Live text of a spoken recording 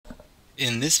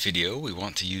In this video, we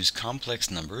want to use complex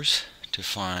numbers to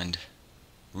find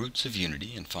roots of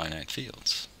unity in finite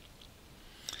fields.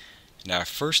 And our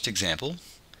first example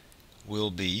will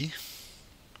be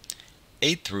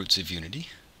 8th roots of unity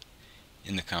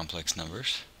in the complex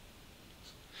numbers.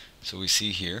 So we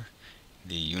see here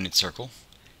the unit circle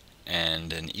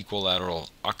and an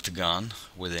equilateral octagon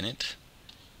within it,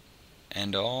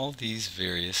 and all these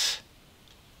various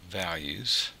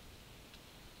values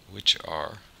which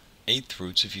are 8th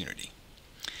roots of unity.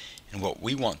 And what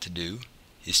we want to do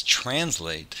is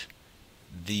translate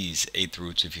these 8th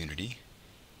roots of unity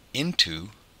into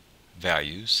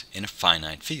values in a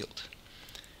finite field.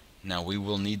 Now we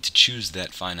will need to choose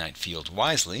that finite field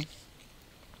wisely,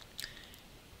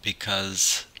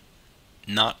 because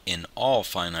not in all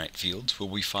finite fields will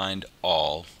we find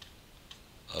all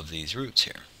of these roots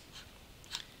here.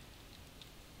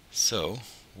 So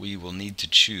we will need to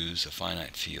choose a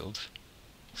finite field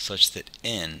such that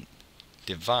n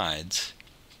divides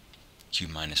q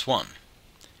minus 1,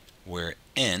 where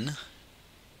n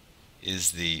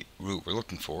is the root we're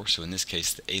looking for, so in this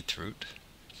case the 8th root,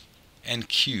 and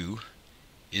q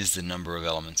is the number of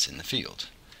elements in the field.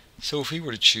 So if we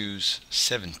were to choose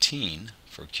 17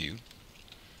 for q,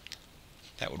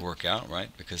 that would work out, right?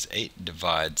 Because 8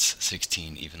 divides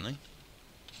 16 evenly.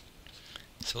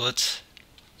 So let's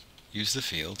use the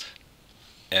field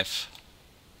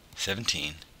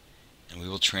F17, and we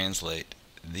will translate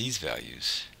these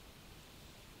values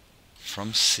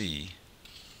from C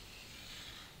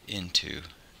into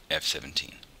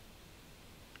F17.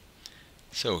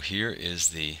 So here is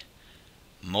the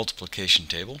multiplication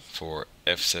table for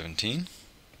F17,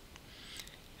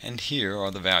 and here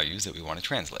are the values that we want to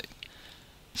translate.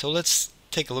 So let's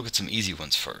take a look at some easy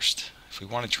ones first. If we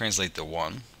want to translate the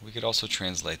 1, we could also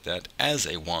translate that as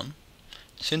a 1,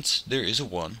 since there is a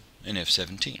 1 in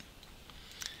F17.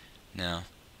 Now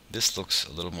this looks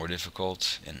a little more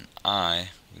difficult. In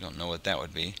I, we don't know what that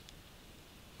would be,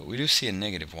 but we do see a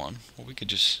negative 1. Well, we could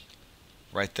just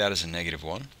write that as a negative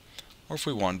 1, or if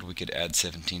we wanted, we could add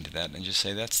 17 to that and just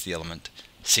say that's the element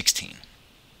 16.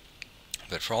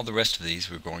 But for all the rest of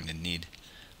these, we're going to need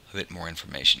a bit more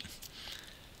information.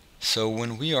 So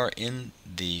when we are in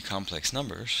the complex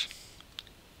numbers,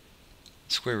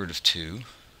 square root of 2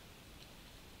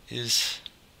 is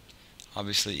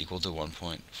obviously equal to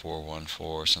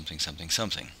 1.414 something something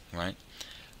something, right?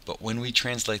 But when we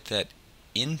translate that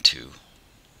into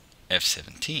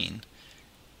F17,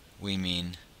 we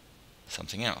mean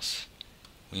something else.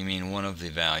 We mean one of the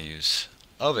values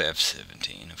of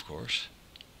F17, of course,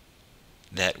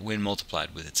 that when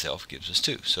multiplied with itself gives us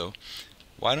 2. So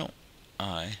why don't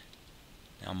I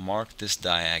now mark this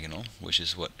diagonal, which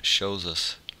is what shows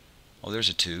us, oh, there's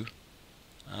a 2,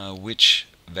 which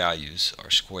values are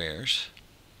squares.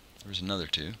 There's another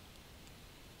 2.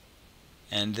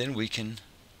 And then we can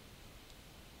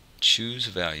choose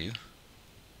a value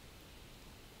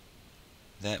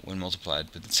that when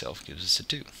multiplied with itself gives us a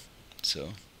 2.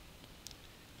 So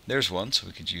there's one, so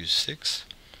we could use 6,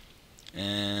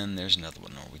 and there's another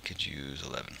one, or we could use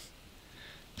 11.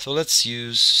 So let's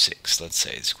use 6. Let's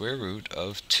say the square root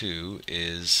of 2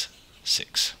 is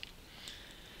 6.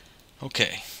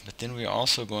 Okay, but then we're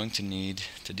also going to need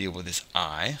to deal with this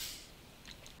I.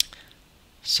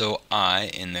 So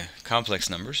I in the complex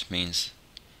numbers means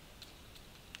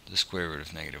the square root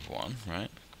of negative 1, right?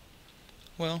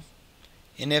 Well,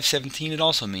 in F17 it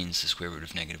also means the square root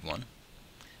of negative 1,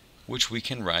 which we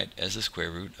can write as the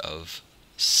square root of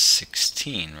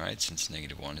 16, right? Since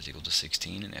negative 1 is equal to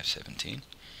 16 in F17.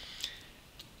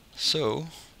 So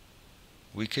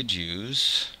we could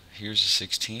use, here's a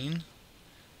 16,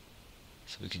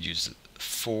 so we could use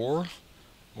 4,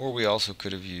 or we also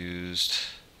could have used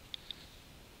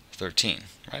 13,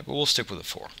 right? But we'll stick with a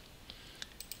 4.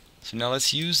 So now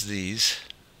let's use these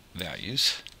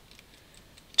values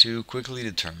to quickly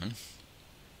determine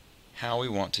how we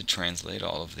want to translate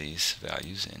all of these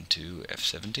values into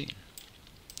F17.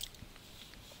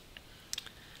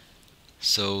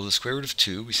 So the square root of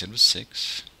 2 we said was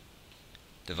 6,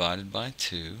 divided by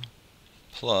 2,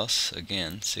 plus,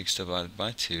 again, 6 divided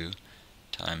by 2,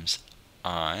 times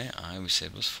I we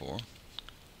said was 4,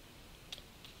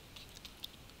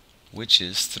 which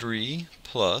is 3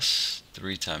 plus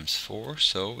 3 times 4,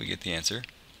 so we get the answer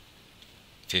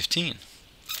 15.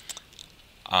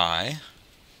 I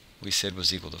we said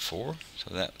was equal to 4,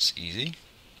 so that's easy.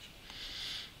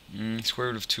 Square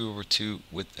root of 2 over 2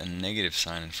 with a negative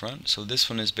sign in front, so this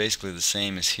one is basically the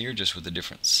same as here, just with a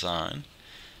different sign.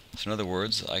 So in other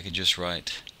words, I could just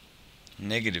write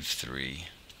negative 3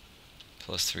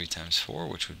 plus 3 times 4,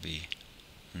 which would be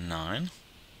 9.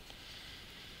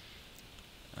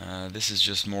 This is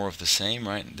just more of the same,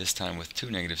 right? This time with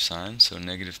two negative signs. So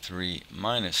negative 3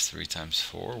 minus 3 times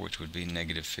 4, which would be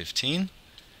negative 15,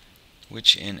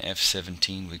 which in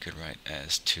F17 we could write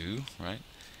as 2, right?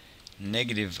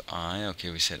 Negative I, okay,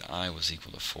 we said I was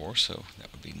equal to 4, so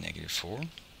that would be negative 4.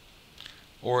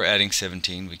 Or adding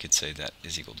 17, we could say that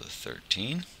is equal to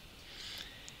 13.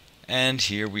 And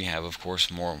here we have, of course,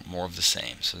 more of the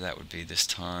same. So that would be this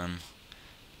time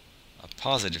a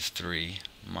positive 3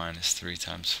 minus 3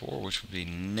 times 4, which would be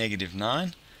negative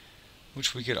 9,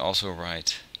 which we could also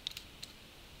write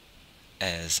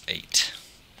as 8.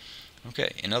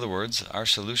 Okay, in other words, our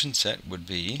solution set would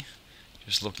be,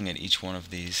 just looking at each one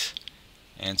of these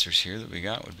answers here that we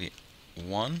got, would be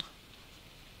 1,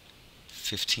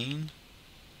 15,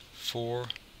 4,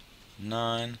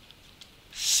 9,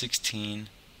 16,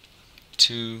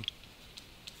 2,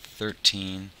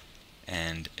 13,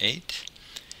 and 8.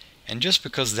 And just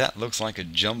because that looks like a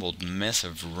jumbled mess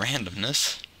of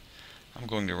randomness, I'm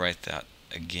going to write that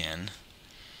again,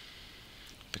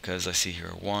 because I see here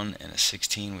a 1 and a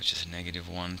 16, which is a negative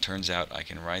 1. Turns out I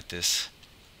can write this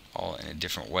all in a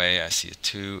different way. I see a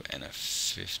 2 and a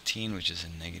 15, which is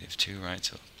a negative 2, right?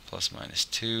 So plus minus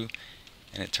 2,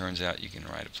 and it turns out you can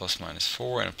write a plus minus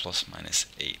 4 and a plus minus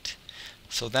 8.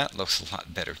 So that looks a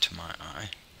lot better to my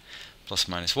eye. Plus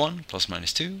minus 1, plus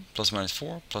minus 2, plus minus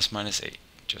 4, plus minus 8.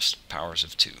 Just powers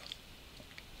of 2.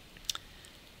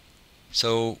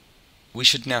 So we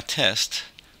should now test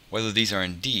whether these are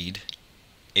indeed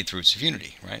 8th roots of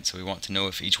unity, right? So we want to know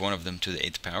if each one of them to the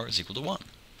 8th power is equal to 1.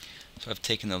 So I've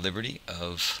taken the liberty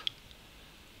of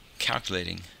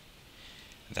calculating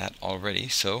that already.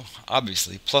 So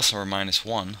obviously plus or minus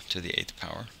 1 to the 8th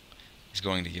power is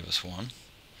going to give us 1.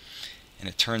 And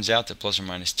it turns out that plus or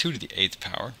minus 2 to the 8th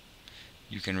power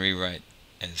you can rewrite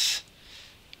as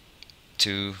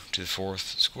 2 to the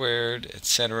 4th squared,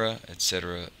 etc.,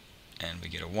 etc., and we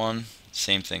get a 1.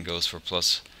 Same thing goes for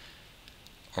plus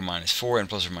or minus 4 and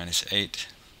plus or minus 8.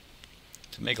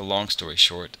 To make a long story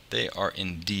short, they are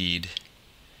indeed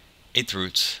 8th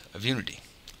roots of unity.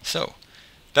 So,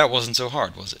 that wasn't so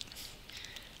hard, was it?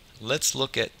 Let's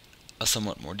look at a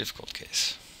somewhat more difficult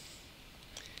case.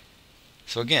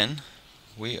 So again,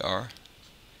 we are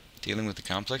dealing with the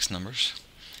complex numbers.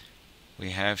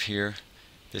 We have here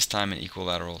this time an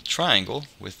equilateral triangle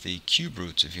with the cube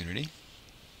roots of unity.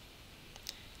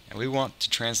 And we want to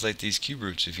translate these cube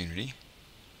roots of unity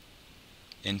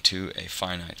into a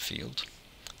finite field.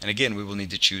 And again, we will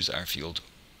need to choose our field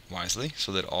wisely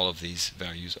so that all of these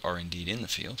values are indeed in the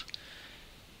field.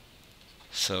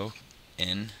 So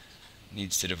n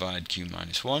needs to divide q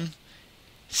minus 1.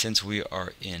 Since we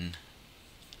are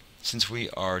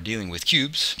dealing with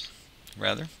cubes,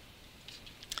 rather,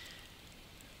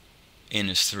 n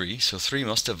is 3, so 3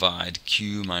 must divide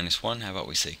q minus 1. How about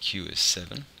we say q is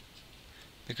 7?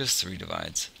 Because 3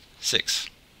 divides 6.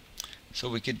 So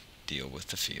we could deal with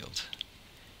the field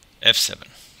F7.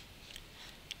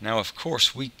 Now, of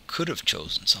course, we could have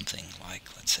chosen something like,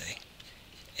 let's say,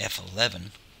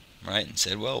 F11, right, and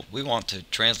said, well, we want to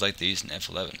translate these in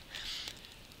F11.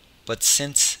 But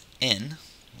since n,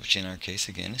 which in our case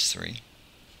again is 3,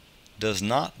 does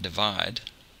not divide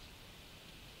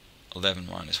 11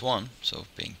 minus 1, so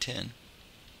being 10,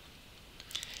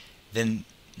 then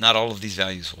not all of these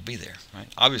values will be there, right?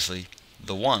 Obviously,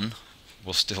 the 1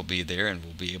 will still be there and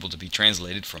will be able to be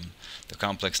translated from the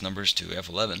complex numbers to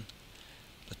F11,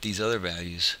 but these other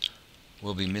values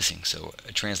will be missing, so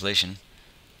a translation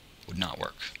would not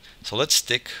work. So let's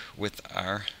stick with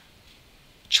our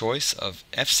choice of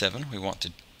F7. We want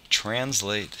to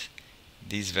translate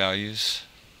these values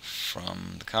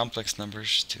from the complex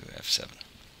numbers to F7.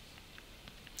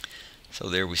 So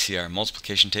there we see our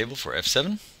multiplication table for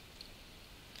F7,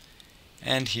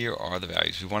 and here are the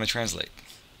values we want to translate.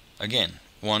 Again,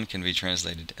 1 can be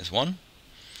translated as 1,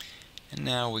 and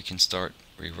now we can start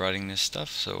rewriting this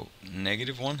stuff. So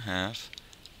negative 1/2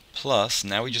 plus,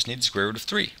 now we just need the square root of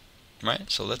 3, right?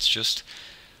 So let's just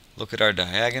look at our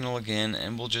diagonal again,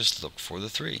 and we'll just look for the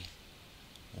 3.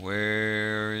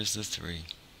 Where is the 3?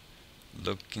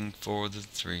 Looking for the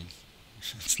 3.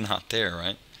 It's not there,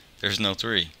 right? There's no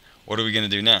 3. What are we going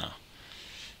to do now?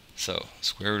 So,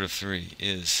 square root of 3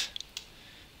 is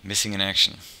missing in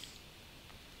action.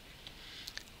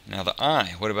 Now the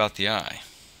I, what about the I?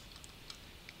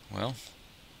 Well,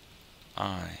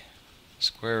 I,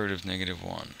 square root of negative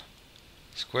 1.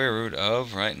 Square root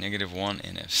of, right, negative 1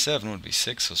 in F7 would be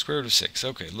 6, so square root of 6.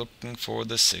 Okay, looking for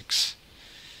the 6.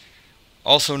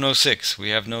 Also no 6. We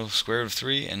have no square root of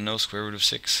 3 and no square root of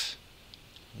 6.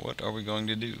 What are we going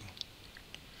to do?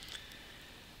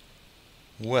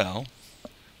 Well,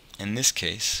 in this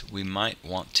case, we might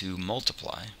want to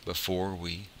multiply before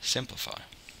we simplify.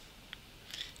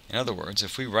 In other words,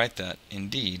 if we write that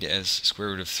indeed as square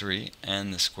root of 3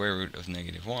 and the square root of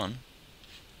negative 1,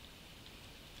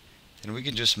 then we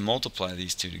can just multiply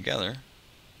these two together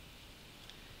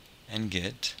and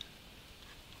get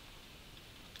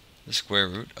the square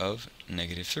root of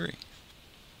negative 3.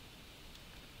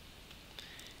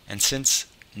 And since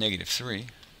negative 3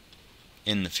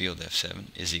 in the field F7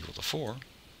 is equal to 4,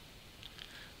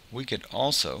 we could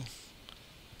also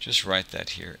just write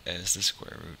that here as the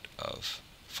square root of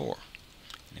 4.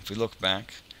 And if we look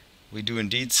back, we do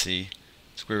indeed see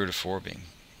square root of 4 being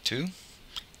 2,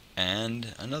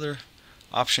 and another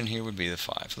option here would be the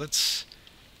 5. Let's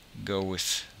go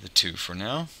with the 2 for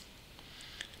now.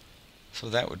 So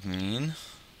that would mean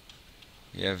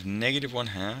we have negative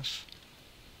 1/2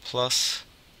 plus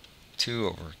 2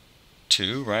 over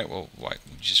 2, right? Well, why,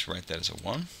 we just write that as a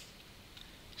 1.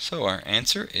 So our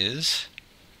answer is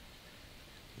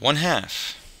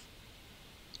 1/2.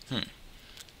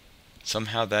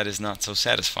 Somehow that is not so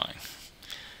satisfying,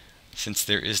 since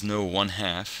there is no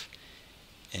 1/2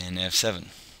 in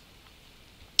F7.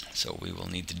 So we will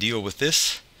need to deal with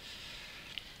this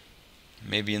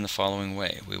maybe in the following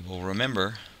way. We will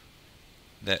remember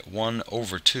that 1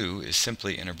 over 2 is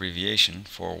simply an abbreviation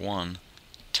for 1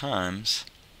 times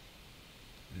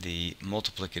the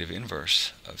multiplicative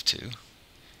inverse of 2.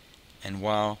 And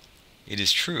while it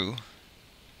is true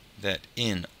that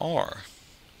in R,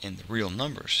 in the real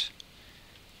numbers,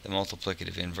 the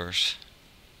multiplicative inverse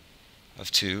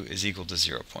of 2 is equal to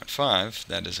 0.5,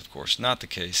 that is of course not the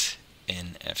case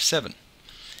in F7.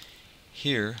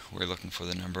 Here we're looking for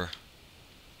the number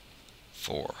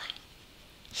 4,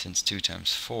 since 2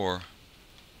 times 4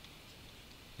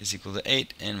 is equal to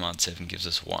 8, and mod 7 gives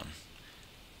us 1.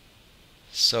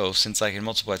 So since I can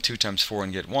multiply 2 times 4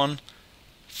 and get 1,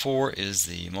 4 is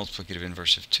the multiplicative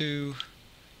inverse of 2,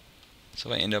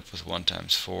 so I end up with 1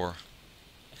 times 4,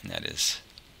 and that is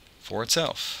 4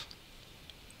 itself.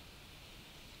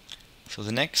 So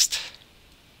the next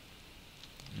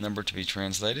number to be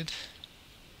translated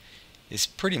is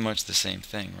pretty much the same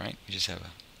thing, right? We just have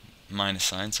a minus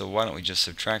sign, so why don't we just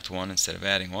subtract 1 instead of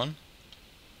adding 1?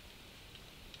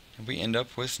 And we end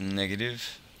up with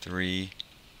negative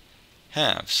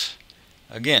 3/2.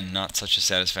 Again, not such a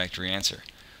satisfactory answer.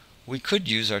 We could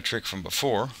use our trick from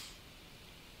before,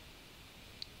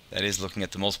 that is looking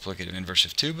at the multiplicative inverse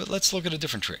of 2, but let's look at a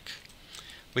different trick.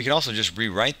 We can also just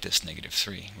rewrite this negative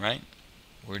 3, right?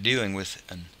 We're dealing with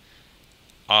an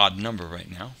odd number right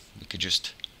now. We could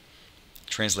just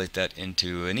translate that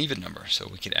into an even number, so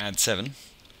we could add 7.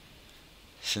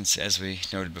 Since, as we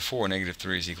noted before, negative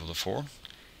 3 is equal to 4,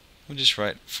 we'll just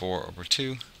write 4 over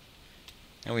 2,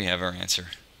 and we have our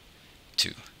answer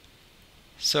 2.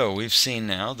 So we've seen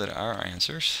now that our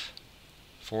answers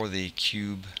for the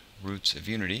cube roots of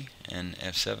unity in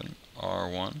F7 are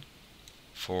 1,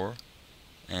 4,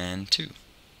 and 2.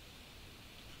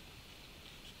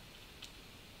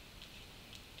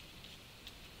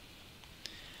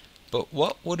 But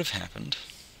what would have happened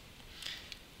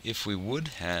if we would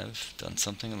have done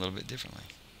something a little bit differently?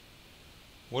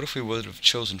 What if we would have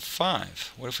chosen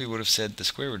 5? What if we would have said the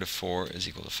square root of 4 is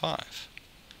equal to 5?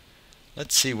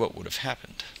 Let's see what would have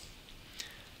happened.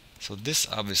 So this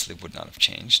obviously would not have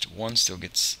changed. 1 still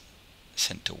gets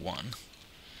sent to 1.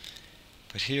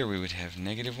 But here we would have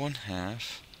negative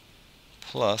 1/2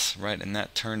 plus, right, and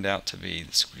that turned out to be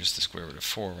just the square root of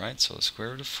 4, right? So the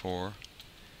square root of 4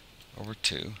 over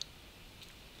 2.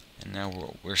 And now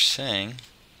what we're saying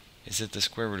is that the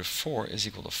square root of 4 is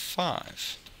equal to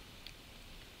 5.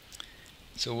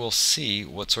 So we'll see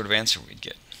what sort of answer we'd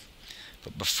get.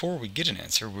 But before we get an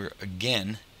answer, we're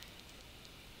again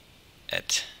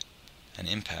at an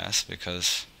impasse,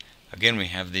 because again we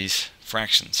have these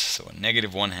fractions, so a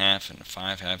negative 1/2 and a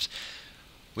 5/2.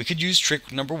 We could use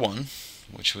trick number 1,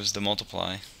 which was to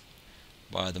multiply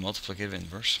by the multiplicative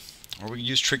inverse, or we could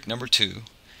use trick number 2,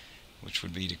 which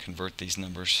would be to convert these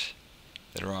numbers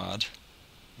that are odd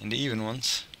into even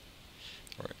ones,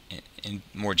 or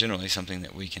more generally something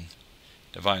that we can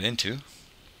divide into.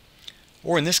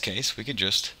 Or in this case, we could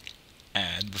just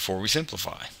add before we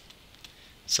simplify.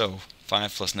 So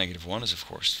 5 plus negative 1 is of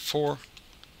course 4,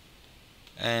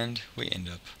 and we end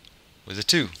up with a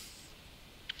 2.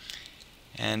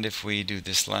 And if we do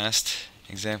this last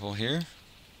example here,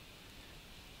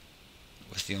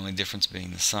 with the only difference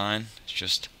being the sign, it's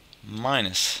just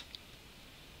minus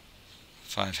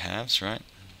 5/2, right?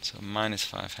 So minus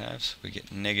 5/2, we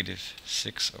get negative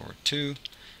 6 over 2,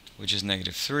 which is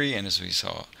negative 3, and as we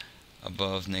saw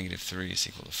above, negative 3 is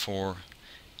equal to 4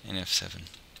 in F7.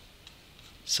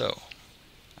 So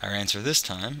Our answer this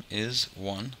time is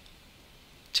 1,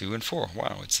 2, and 4.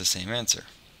 Wow, it's the same answer.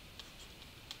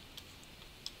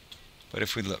 But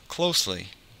if we look closely,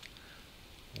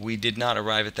 we did not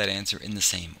arrive at that answer in the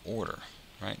same order,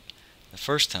 right? The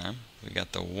first time, we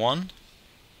got the 1,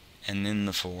 and then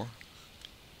the 4,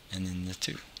 and then the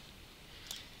 2.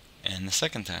 And the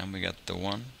second time, we got the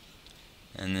 1,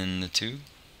 and then the 2,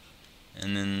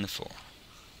 and then the 4.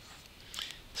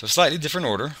 So a slightly different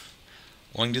order,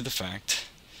 owing to the fact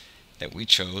that we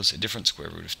chose a different square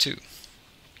root of 2.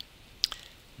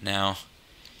 Now,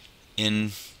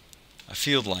 in a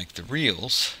field like the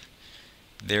reals,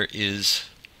 there is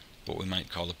what we might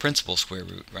call the principal square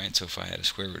root, right? So if I had a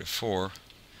square root of 4,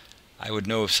 I would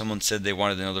know if someone said they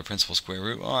wanted another principal square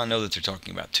root, well, I know that they're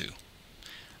talking about 2.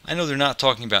 I know they're not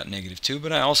talking about -2,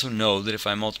 but I also know that if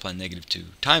I multiply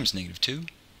 -2 times -2,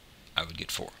 I would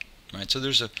get 4, right? So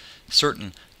there's a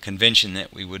certain convention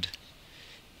that we would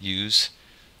use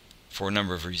for a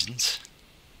number of reasons,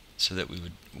 so that we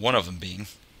would, one of them being,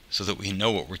 so that we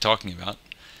know what we're talking about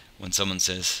when someone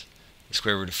says the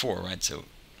square root of 4, right? So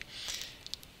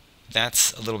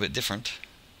that's a little bit different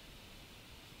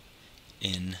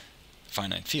in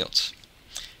finite fields.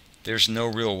 There's no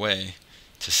real way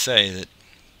to say that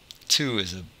 2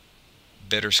 is a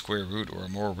better square root or a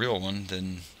more real one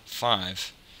than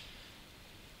 5.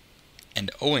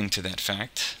 And owing to that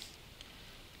fact,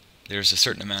 there's a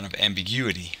certain amount of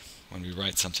ambiguity when we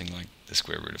write something like the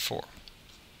square root of 4.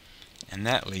 And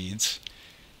that leads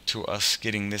to us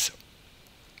getting this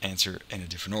answer in a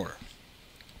different order.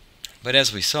 But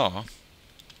as we saw,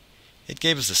 it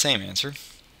gave us the same answer,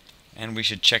 and we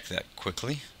should check that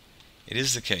quickly. It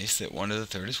is the case that 1 to the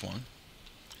third is 1,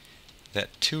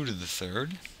 that 2 to the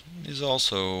third is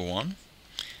also 1,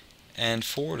 and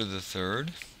 4 to the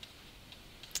third,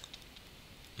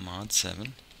 mod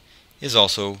 7, is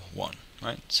also 1,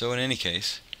 right? So in any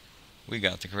case, we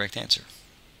got the correct answer.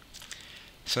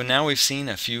 So now we've seen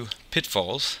a few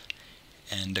pitfalls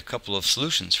and a couple of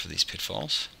solutions for these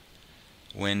pitfalls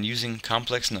when using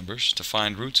complex numbers to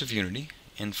find roots of unity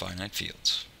in finite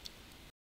fields.